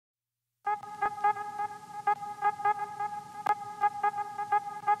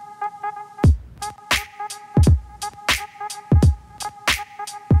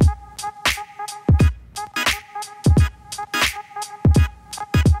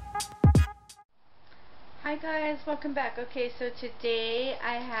Hi guys, welcome back. Okay, so today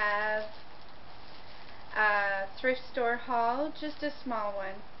I have a thrift store haul, just a small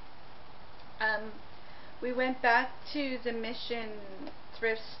one. We went back to the Mission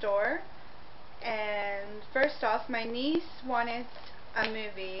thrift store, and first off, my niece wanted a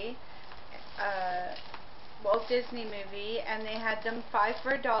movie, Walt Disney movie, and they had them 5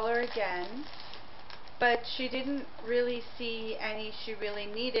 for $1 again. But she didn't really see any she really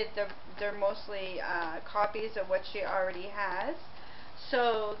needed. They're mostly copies of what she already has.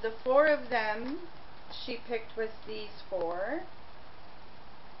 So the 4 of them she picked was these 4.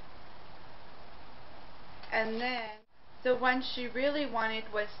 And then the one she really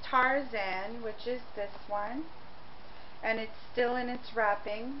wanted was Tarzan, which is this one. And it's still in its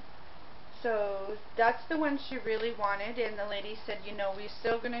wrapping. So that's the one she really wanted, and the lady said, you know, we're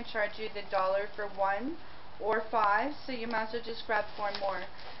still going to charge you the $1 for 1 or 5, so you might as well just grab 4 more.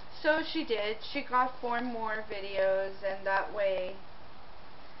 So she did. She got 4 more videos, and that way,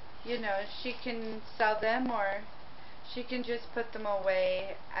 you know, she can sell them or she can just put them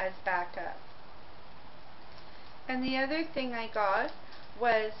away as backup. And the other thing I got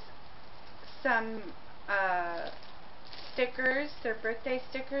was some stickers. They're birthday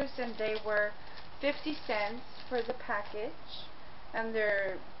stickers, and they were 50 cents for the package, and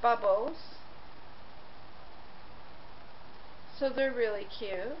they're bubbles, so they're really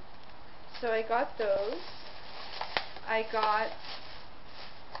cute. So I got those. I got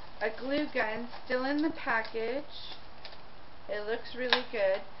a glue gun, still in the package. It looks really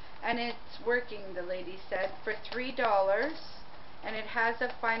good, and it's working, the lady said, for $3, and it has a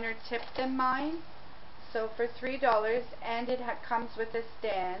finer tip than mine. So for $3, and it comes with a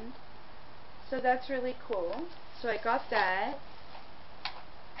stand. So that's really cool. So I got that.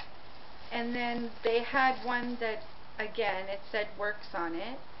 And then they had one that, again, it said works on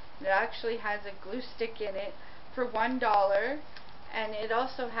it. It actually has a glue stick in it for $1. And it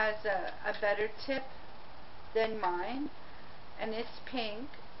also has a better tip than mine. And it's pink.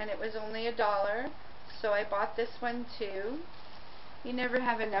 And it was only $1. So I bought this one too. You never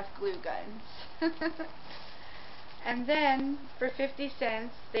have enough glue guns. And then for 50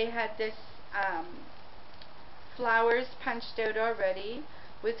 cents they had this flowers punched out already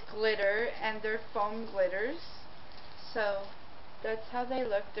with glitter, and they're foam glitters. So that's how they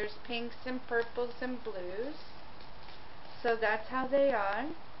look. There's pinks and purples and blues. So that's how they are.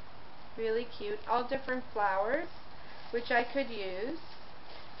 Really cute. All different flowers, which I could use.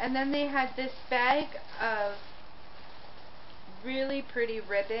 And then they had this bag of really pretty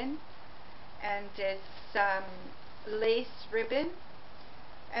ribbon, and it's lace ribbon,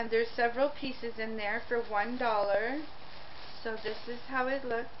 and there's several pieces in there for $1. So this is how it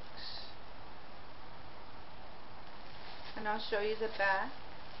looks, and I'll show you the back.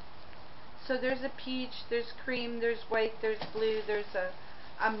 So there's a peach, there's cream, there's white, there's blue, there's a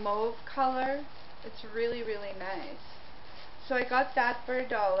mauve color. It's really, really nice. So I got that for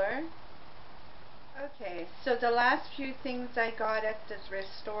 $1. Okay, so the last few things I got at the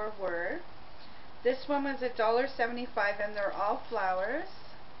thrift store were, this one was $1.75, and they're all flowers.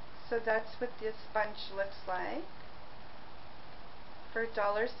 So that's what this bunch looks like for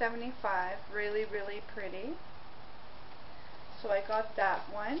 $1.75. Really, really pretty. So I got that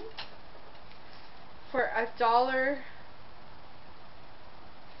one for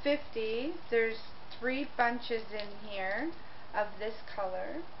 $1.50. There's 3 bunches in here of this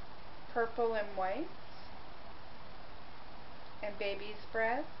color, purple and white, and baby's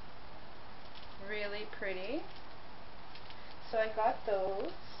breath. Really pretty. So I got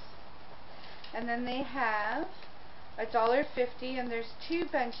those. And then they have $1.50, and there's 2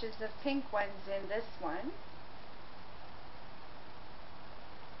 bunches of pink ones in this one.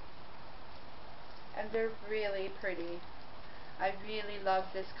 And they're really pretty. I really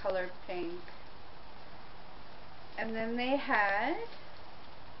love this color pink. And then they had,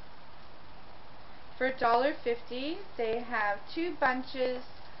 for $1.50, they have 2 bunches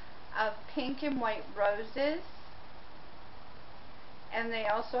of pink and white roses, and they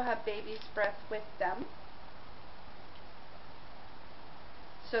also have baby's breath with them.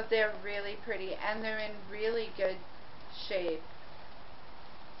 So they're really pretty, and they're in really good shape.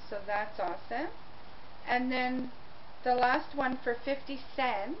 So that's awesome. And then the last one for 50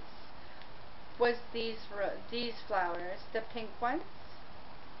 cents was these flowers, the pink ones.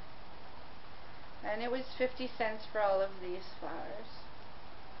 And it was 50 cents for all of these flowers.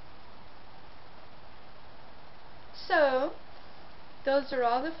 So those are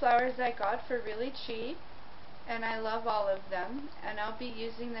all the flowers I got for really cheap, and I love all of them, and I'll be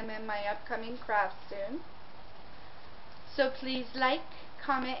using them in my upcoming crafts soon. So please like,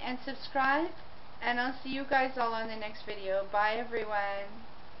 comment, and subscribe, And I'll see you guys all on the next video. Bye everyone.